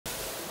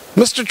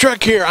Mr.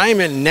 Truck here. I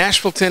am in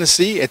Nashville,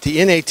 Tennessee at the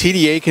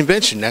NATDA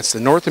convention. That's the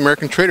North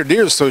American Trader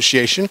Dealers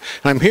Association.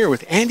 And I'm here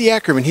with Andy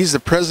Ackerman. He's the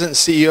president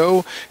and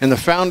CEO and the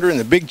founder and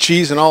the big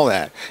cheese and all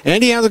that.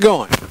 Andy, how's it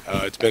going?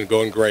 It's been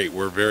going great.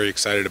 We're very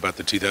excited about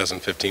the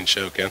 2015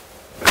 show, Ken.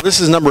 This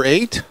is number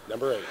 8?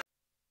 Number 8.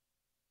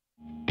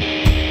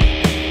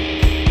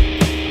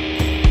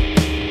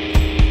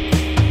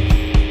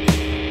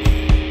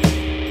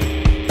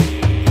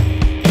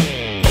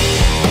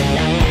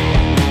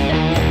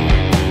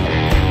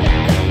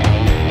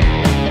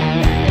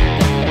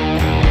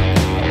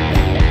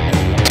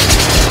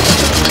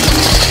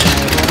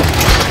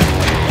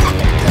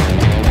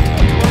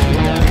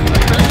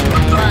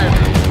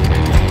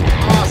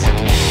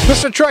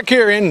 Mr. Truck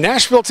here in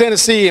Nashville,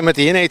 Tennessee. I'm at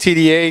the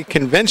NATDA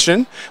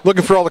convention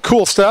looking for all the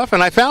cool stuff,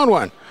 and I found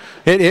one.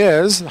 It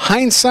is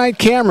Hyndsight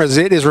cameras.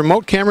 It is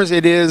remote cameras.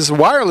 It is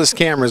wireless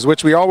cameras,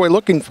 which we're always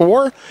looking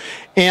for.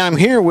 And I'm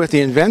here with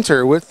the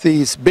inventor, with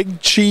these big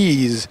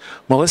cheese,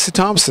 Melissa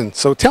Thompson.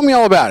 So tell me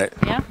all about it.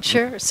 Yeah,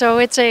 sure. So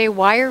it's a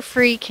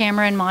wire-free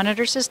camera and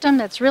monitor system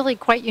that's really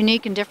quite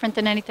unique and different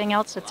than anything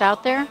else that's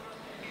out there.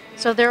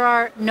 So there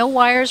are no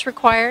wires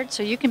required,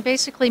 so you can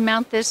basically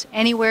mount this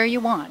anywhere you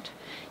want.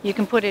 You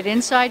can put it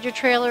inside your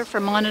trailer for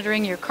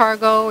monitoring your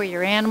cargo or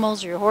your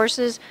animals or your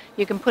horses.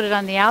 You can put it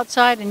on the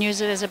outside and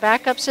use it as a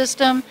backup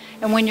system.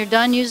 And when you're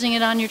done using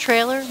it on your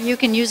trailer, you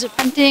can use it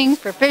for hunting,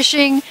 for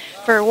fishing,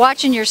 for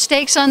watching your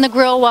steaks on the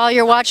grill while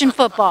you're watching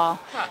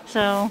football.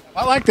 So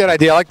I like that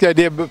idea. I like the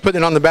idea of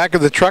putting it on the back of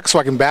the truck so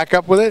I can back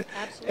up with it.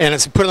 Absolutely. And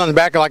it's put it on the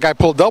back, like I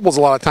pull doubles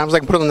a lot of times. I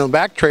can put it on the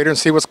back trailer and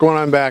see what's going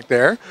on back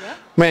there. Yep.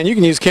 Man, you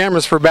can use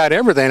cameras for about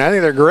everything. I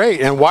think they're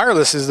great. And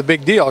wireless is the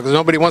big deal because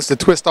nobody wants to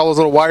twist all those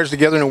little wires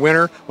together in the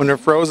winter when they're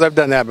froze. I've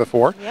done that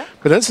before. Yep.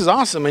 But this is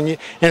awesome. And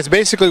it's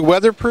basically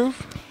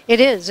weatherproof? It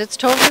is. It's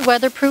totally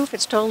weatherproof.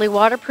 It's totally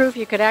waterproof.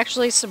 You could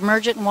actually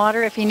submerge it in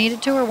water if you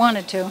needed to or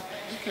wanted to.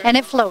 Okay. And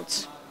it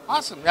floats.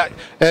 Awesome.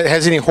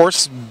 Has any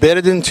horse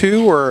bedded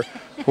into, or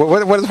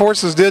what have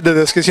horses did to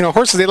this? Because, you know,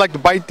 horses, they like to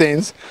bite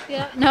things.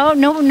 Yeah, no,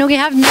 we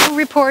have no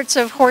reports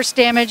of horse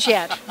damage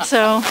yet.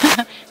 So,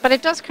 but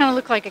it does kind of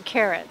look like a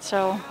carrot.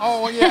 So.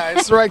 Oh yeah,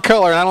 it's the right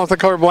color. And I don't know if they're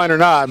colorblind or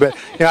not, but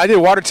you know, I did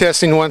water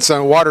testing once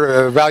on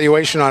water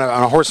evaluation on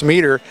a horse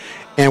meter,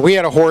 and we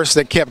had a horse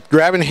that kept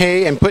grabbing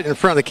hay and putting it in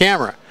front of the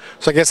camera.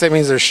 So I guess that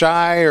means they're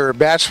shy or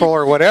bashful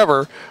or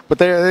whatever. But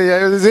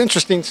it's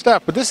interesting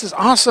stuff. But this is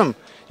awesome.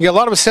 You got a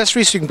lot of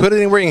accessories, so you can put it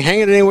anywhere, you can hang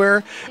it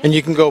anywhere, and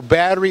you can go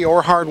battery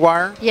or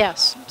hardwire.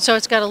 Yes, so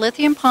it's got a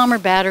lithium polymer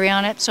battery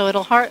on it, so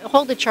it'll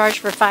hold the charge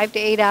for 5 to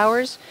 8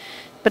 hours.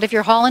 But if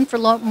you're hauling for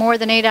more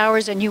than 8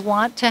 hours and you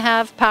want to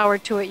have power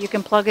to it, you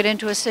can plug it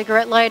into a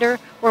cigarette lighter,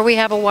 or we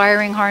have a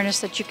wiring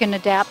harness that you can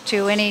adapt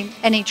to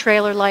any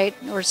trailer light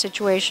or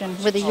situation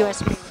with a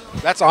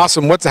USB. That's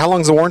awesome. How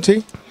long is the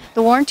warranty?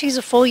 The warranty is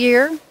a full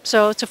year,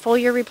 so it's a full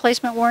year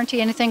replacement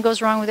warranty. Anything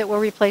goes wrong with it, we'll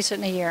replace it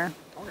in a year.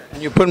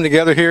 And you put them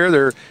together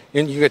here.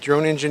 You got your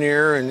own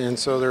engineer, and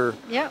so they're.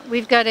 Yeah,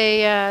 we've got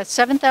a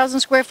 7,000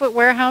 square foot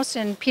warehouse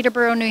in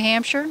Peterborough, New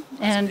Hampshire,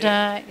 and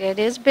it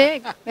is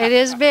big. It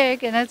is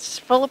big, and it's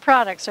full of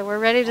product. So we're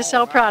ready to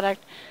sell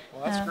product.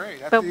 Well, that's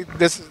great.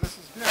 This is good.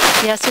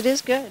 Yes, it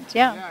is good.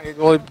 Yeah.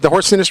 Well, the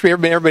horse industry,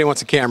 everybody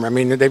wants a camera. I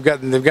mean, they've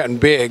gotten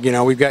big. You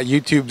know, we've got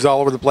YouTubes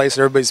all over the place.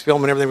 Everybody's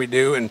filming everything we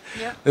do, and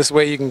this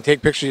way you can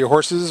take pictures of your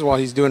horses while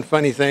he's doing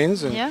funny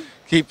things, and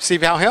see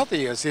how healthy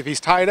he is. See if he's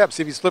tied up.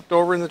 See if he's slipped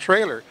over in the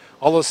trailer.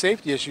 All those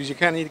safety issues, you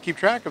kind of need to keep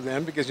track of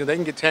them because they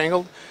can get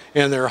tangled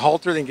in their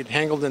halter. They can get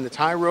tangled in the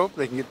tie rope.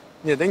 They can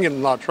get in a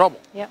lot of trouble.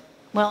 Yeah.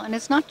 Well, and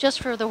it's not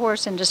just for the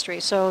horse industry.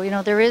 So, you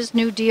know, there is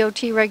new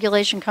DOT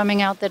regulation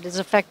coming out that is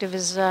effective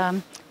as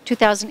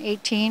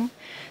 2018,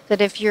 that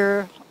if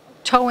you're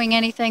towing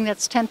anything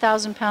that's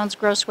 10,000 pounds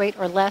gross weight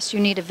or less, you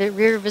need a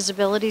rear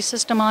visibility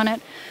system on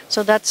it.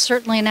 So that's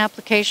certainly an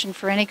application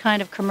for any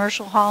kind of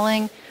commercial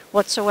hauling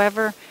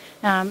whatsoever.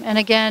 And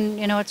again,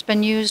 you know, it's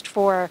been used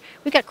for,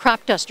 we've got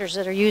crop dusters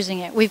that are using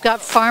it. We've got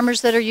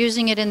farmers that are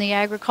using it in the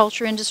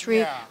agriculture industry.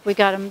 Yeah. We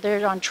got them,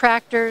 they're on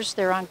tractors,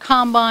 they're on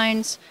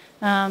combines.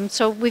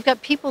 So we've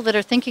got people that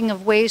are thinking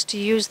of ways to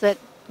use that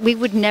we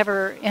would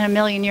never in a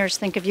million years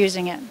think of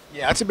using it.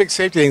 Yeah, that's a big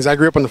safety thing. I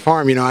grew up on the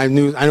farm, you know, I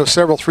know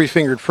several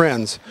three-fingered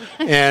friends,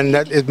 and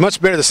it's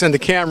much better to send the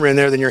camera in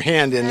there than your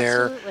hand in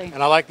there.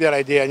 And I like that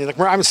idea. And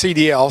I'm a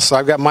CDL, so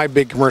I've got my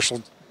big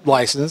commercial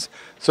license,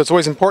 so it's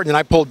always important, and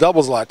I pull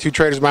doubles a lot, 2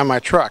 trailers behind my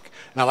truck,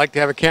 and I like to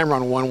have a camera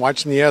on one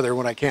watching the other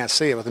when I can't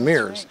see it with the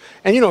mirrors.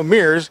 And you know,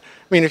 mirrors,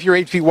 I mean, if you're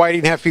 8 feet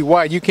wide, 8.5 feet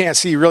wide, you can't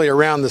see really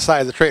around the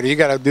side of the trailer. You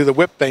got to do the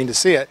whip thing to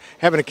see it.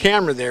 Having a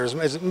camera there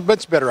is a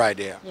much better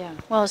idea. Yeah.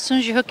 Well, as soon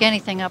as you hook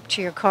anything up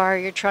to your car or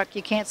your truck,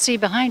 you can't see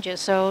behind you.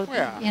 So,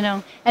 you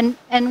know, and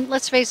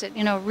let's face it,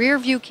 you know, rear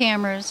view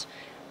cameras,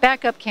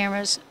 backup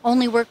cameras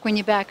only work when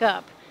you back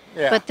up.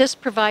 Yeah. But this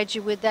provides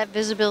you with that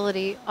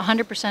visibility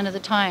 100% of the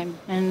time.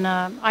 And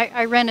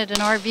I rented an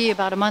RV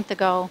about a month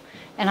ago,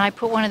 and I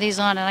put one of these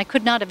on, and I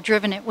could not have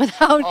driven it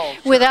without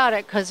without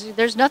it, because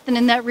there's nothing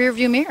in that rear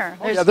view mirror.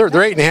 Yeah, they're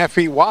 8.5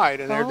 feet wide,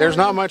 and there's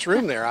not much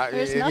room there.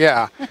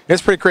 Yeah,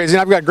 it's pretty crazy.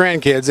 And I've got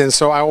grandkids, and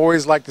so I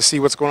always like to see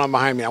what's going on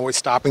behind me. I always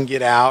stop and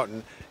get out,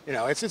 and you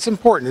know, it's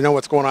important to know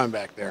what's going on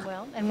back there.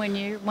 Well, and when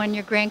your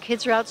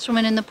grandkids are out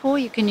swimming in the pool,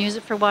 you can use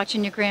it for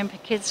watching your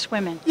grandkids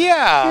swimming.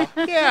 Yeah,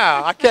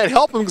 yeah. I can't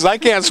help them because I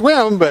can't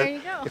swim, but There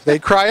you go. if they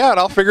cry out,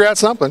 I'll figure out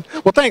something.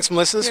 Well, thanks,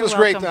 Melissa. This You're was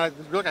great.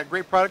 welcome. Really got a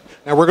great product.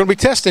 Now we're going to be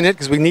testing it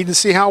because we need to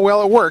see how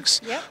well it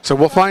works. Yep. So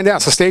we'll find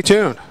out. So stay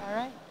tuned. All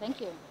right, thank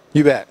you.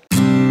 You bet.